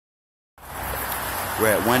We're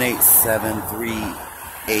at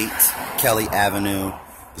 18738 Kelly Avenue,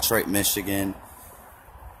 Detroit, Michigan.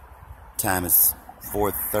 Time is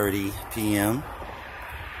 4:30 p.m.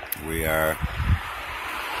 We are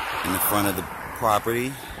in the front of the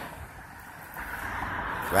property.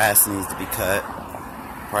 Grass needs to be cut.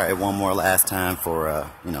 Probably one more last time for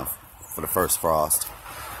for the first frost.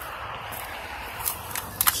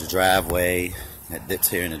 It's the driveway that dips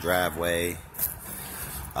here in the driveway.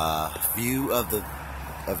 View of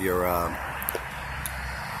your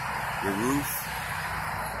roof.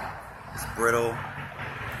 It's brittle.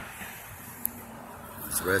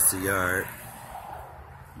 It's the rest of the yard.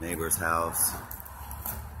 Neighbor's house.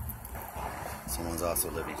 Someone's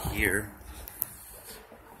also living here.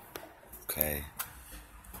 Okay.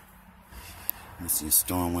 You see a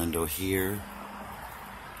storm window here.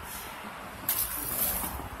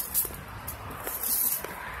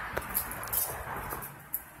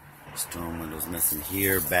 Storm windows missing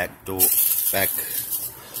here. Back door,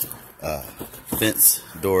 fence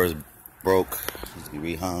door is broke. Needs to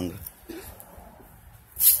be rehung.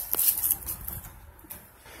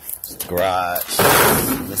 Garage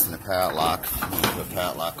missing a padlock. I'm gonna put a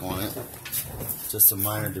padlock on it. Just some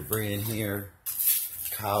minor debris in here.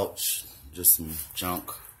 Couch, just some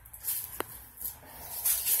junk.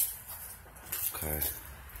 Okay.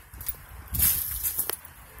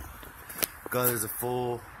 Gutters are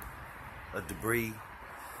full of debris.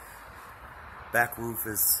 Back roof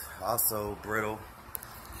is also brittle.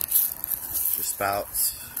 Your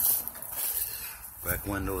spouts. Back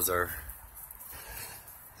windows are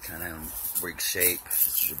kind of in brick shape. This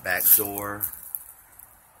is your back door.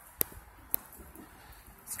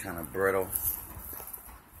 It's kind of brittle.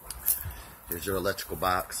 Here's your electrical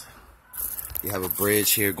box. You have a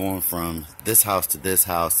bridge here going from this house to this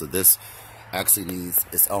house. So this actually needs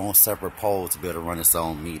its own separate pole to be able to run its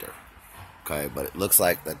own meter. Okay, but it looks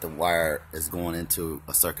like that the wire is going into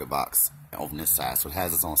a circuit box on this side. So it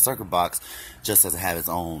has its own circuit box just as it has its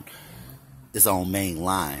own main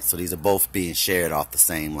line. So these are both being shared off the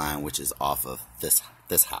same line, which is off of this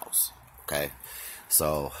house. Okay,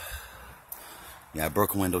 so you got a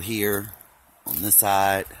broken window here on this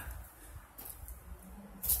side.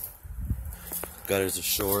 Gutters are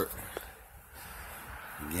short.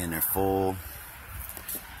 Again, they're full.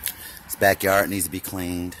 This backyard needs to be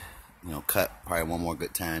cleaned. Cut probably one more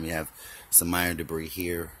good time. You have some minor debris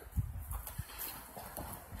here.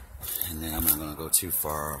 And then I'm not going to go too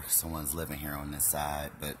far. Someone's living here on this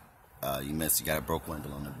side, but you got a broke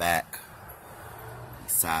window on the back.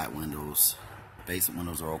 Side windows. Basement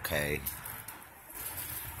windows are okay.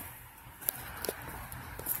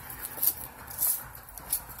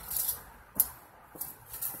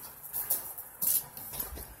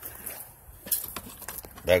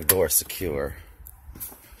 Back door is secure.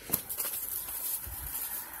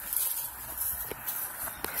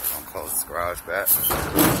 Don't close this garage back.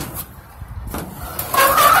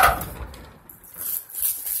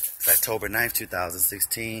 It's October 9th,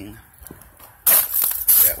 2016.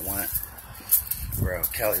 We're on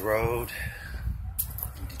Kelly Road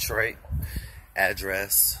in Detroit.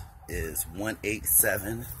 Address is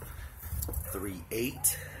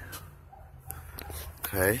 18738.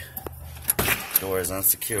 Okay. Door is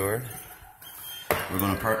unsecured. We're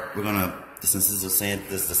gonna since this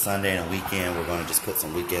is the Sunday and a weekend, we're gonna just put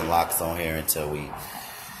some weekend locks on here until we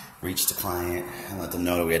reach the client and let them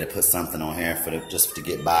know that we had to put something on here just to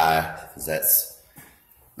get by, because that's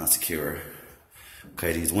not secure.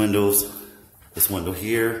 Okay, these windows, this window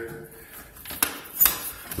here,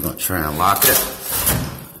 we're gonna try and lock it.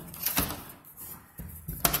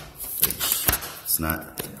 It's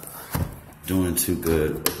not doing too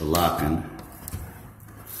good with the locking.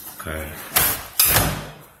 Okay.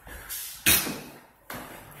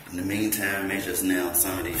 In the meantime, may just nail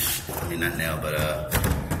some of these. Not nail, but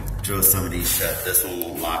drill some of these shut. This one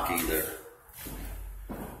won't lock either.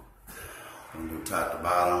 I'm gonna do top to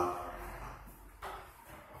bottom.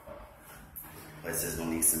 This is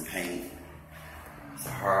gonna need some paint. It's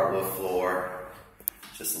a hardwood floor.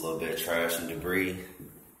 Just a little bit of trash and debris.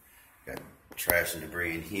 Got trash and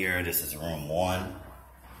debris in here. This is room 1.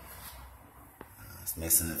 It's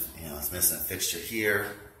missing a fixture here.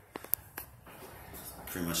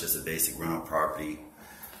 Pretty much just a basic rental property.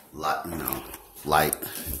 Light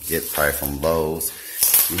get probably from Lowe's.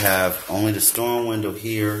 You have only the storm window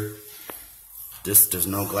here. There's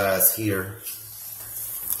no glass here.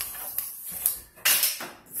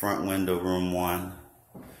 Front window, room 1.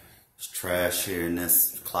 There's trash here in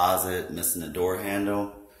this closet, missing the door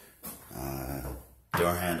handle.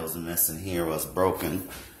 Door handles are missing here, was broken.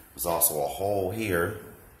 There's also a hole here.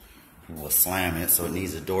 We'll slam it, so it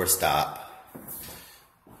needs a door stop.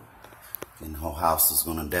 And the whole house is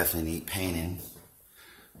gonna definitely need painting.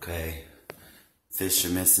 Okay. Fixture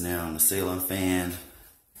missing there on the ceiling fan.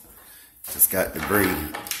 Just got debris.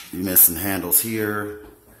 You missing handles here.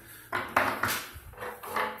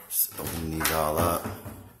 Just open these all up.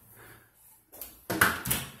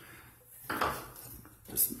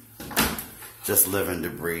 Just living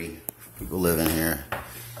debris. People living here.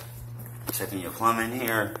 Checking your plumbing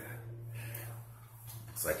here.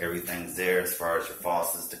 Looks like everything's there as far as your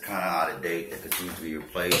faucets. They're kind of out of date. They could need to be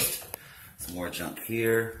replaced. Some more junk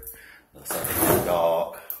here. Looks like a new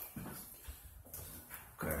dog.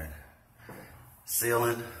 Okay.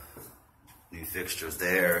 Ceiling. New fixtures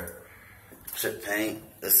there. Chip paint.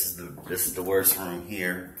 This is the worst room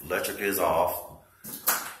here. Electric is off.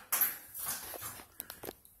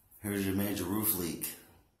 Here's your major roof leak.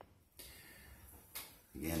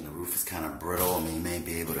 Again, the roof is kind of brittle. I mean, you may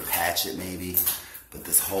be able to patch it maybe, but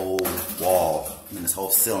this whole wall, this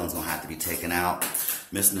whole ceiling is gonna have to be taken out.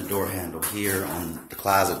 Missing the door handle here on the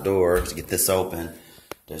closet door to get this open.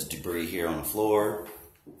 There's debris here on the floor.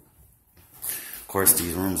 Of course,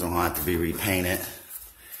 these rooms are gonna have to be repainted.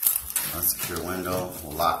 Unsecure window,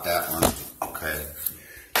 we'll lock that one. Okay,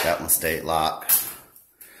 that one stayed locked.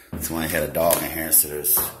 This one had a dog in here, so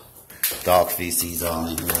there's dog feces all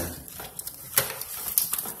in here.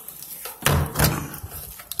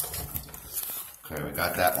 Okay, we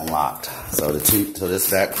got that one locked. So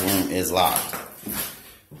this back room is locked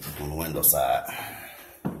on the window side.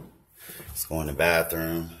 Let's go in the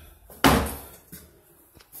bathroom.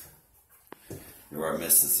 You are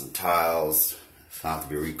missing some tiles. It's going to have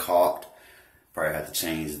to be recaulked. Probably have to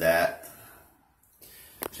change that.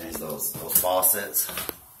 Change those faucets.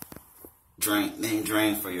 Main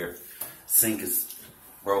drain for your sink is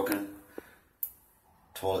broken.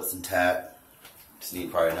 Toilet's intact. Just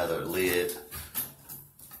need probably another lid.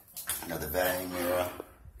 Another vacuum mirror.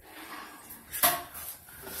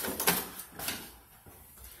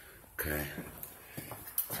 Okay.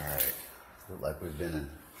 Alright. Look like we've been in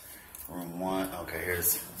room 1. Okay,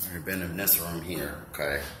 we've been in this room here.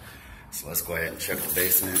 Okay. So let's go ahead and check the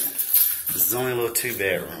basement. This is only a little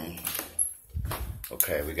 2-bedroom.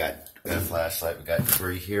 Okay, we got a flashlight. We got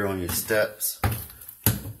debris here on your steps.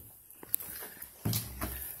 It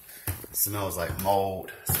smells like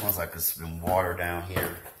mold. It smells like there's been water down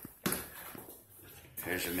here.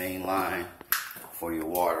 Here's your main line for your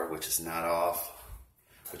water, which is not off,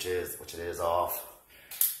 which it is off.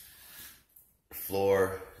 The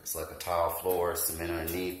floor, it's like a tile floor, cement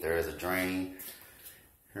underneath. There is a drain.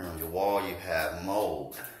 Here on your wall, you have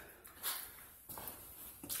mold.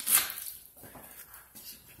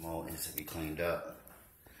 Mold needs to be cleaned up.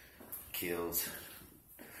 Kills.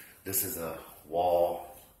 This is a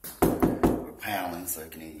wall with paneling, so it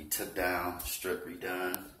can either be took down, stripped,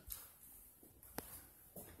 redone.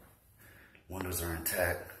 Windows are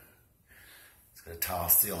intact. It's got a tile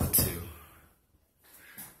ceiling too.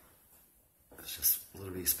 It's just a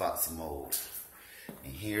little bitty spots of mold.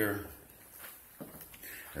 And here,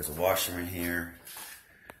 there's a washer in here.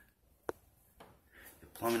 The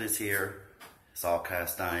plumbing is here. It's all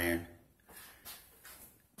cast iron.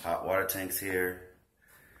 Hot water tanks here.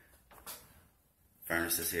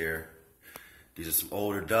 Furnace is here. These are some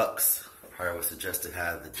older ducts. Probably would suggest to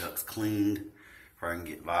have the ducts cleaned. Probably can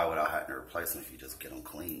get by without having to replace them if you just get them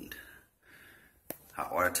cleaned.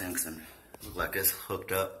 Hot water tanks and look like it's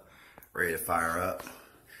hooked up, ready to fire up.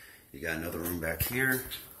 You got another room back here.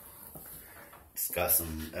 It's got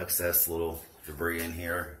some excess little debris in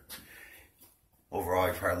here. Overall,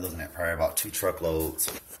 you're probably looking at about 2 truckloads.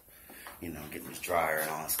 Getting this dryer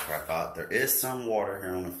and all this crap out. There is some water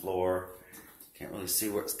here on the floor. Can't really see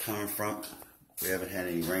where it's coming from. We haven't had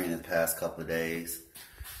any rain in the past couple of days.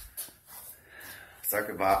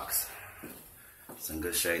 Circuit box, it's in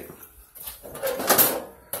good shape.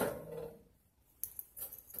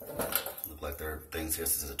 Look like there are things here.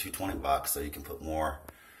 This is a 220 box, so you can put more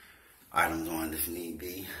items on if need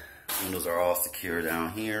be. Windows are all secure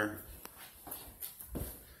down here.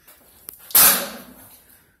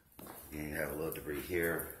 And you have a little debris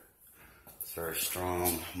here. It's very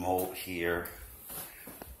strong. Mold here.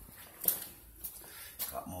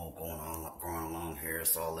 Got mold growing along here,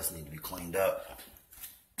 so all this needs to be cleaned up.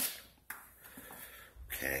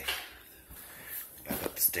 Okay, back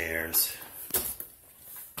up the stairs.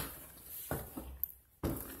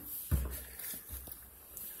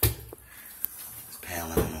 There's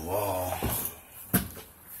paneling on the wall.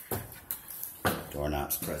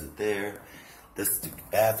 Doorknob's present there. This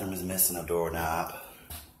bathroom is missing a doorknob.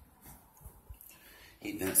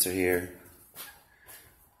 Heat vents are here.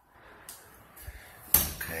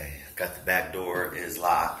 Okay, got the back door is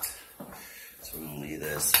locked, so we're gonna leave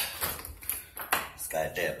this. got a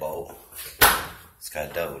deadbolt. It's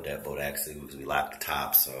got a double deadbolt actually because we locked the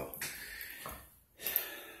top, so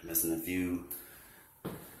missing a few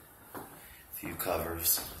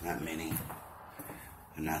covers, not many,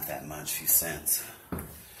 but not that much, few cents. I'm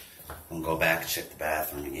gonna go back and check the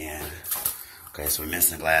bathroom again. Okay, so we're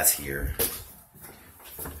missing the glass here.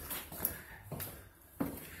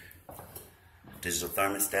 Digital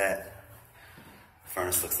thermostat.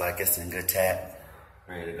 Furnace looks like it's in good tap,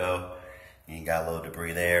 ready to go. You ain't got a little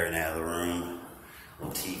debris there in that other room,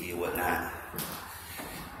 little TV, whatnot.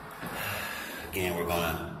 Again, we're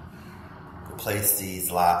gonna replace these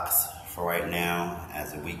locks for right now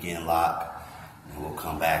as a weekend lock. And we'll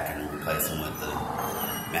come back and replace them with the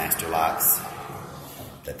master locks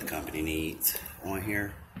that the company needs on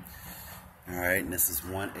here. All right, and this is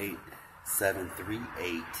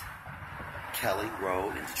 18738 Kelly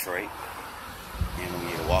Road in Detroit. And we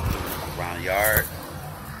need to walk around the yard.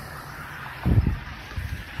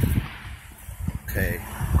 Okay,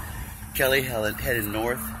 Kelly headed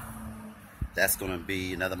north. That's going to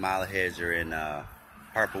be another mile ahead. You're in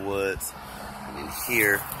Harper Woods. And then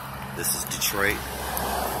here, this is Detroit.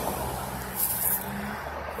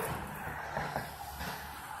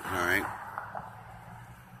 Alright.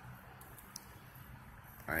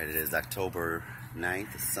 Alright, it is October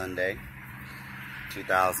 9th, Sunday,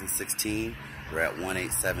 2016. We're at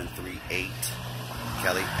 18738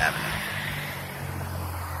 Kelly Avenue.